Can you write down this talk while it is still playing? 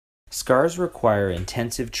Scars require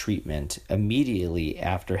intensive treatment immediately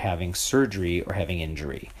after having surgery or having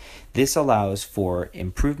injury. This allows for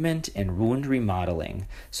improvement and wound remodeling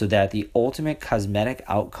so that the ultimate cosmetic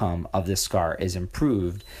outcome of the scar is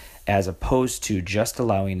improved as opposed to just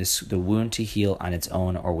allowing the wound to heal on its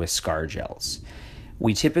own or with scar gels.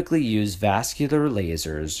 We typically use vascular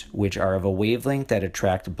lasers, which are of a wavelength that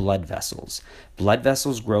attract blood vessels. Blood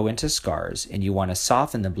vessels grow into scars, and you want to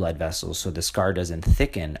soften the blood vessels so the scar doesn't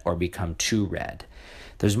thicken or become too red.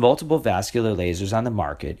 There's multiple vascular lasers on the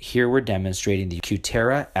market. Here we're demonstrating the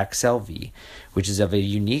Cutera XLV, which is of a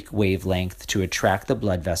unique wavelength to attract the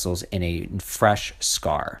blood vessels in a fresh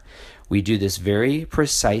scar. We do this very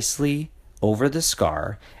precisely over the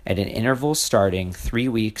scar at an interval starting 3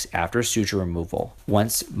 weeks after suture removal.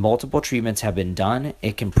 Once multiple treatments have been done,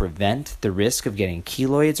 it can prevent the risk of getting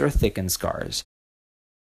keloids or thickened scars.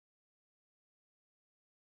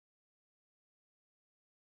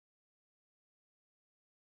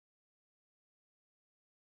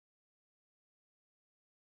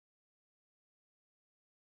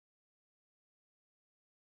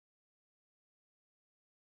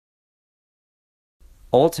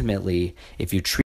 Ultimately, if you treat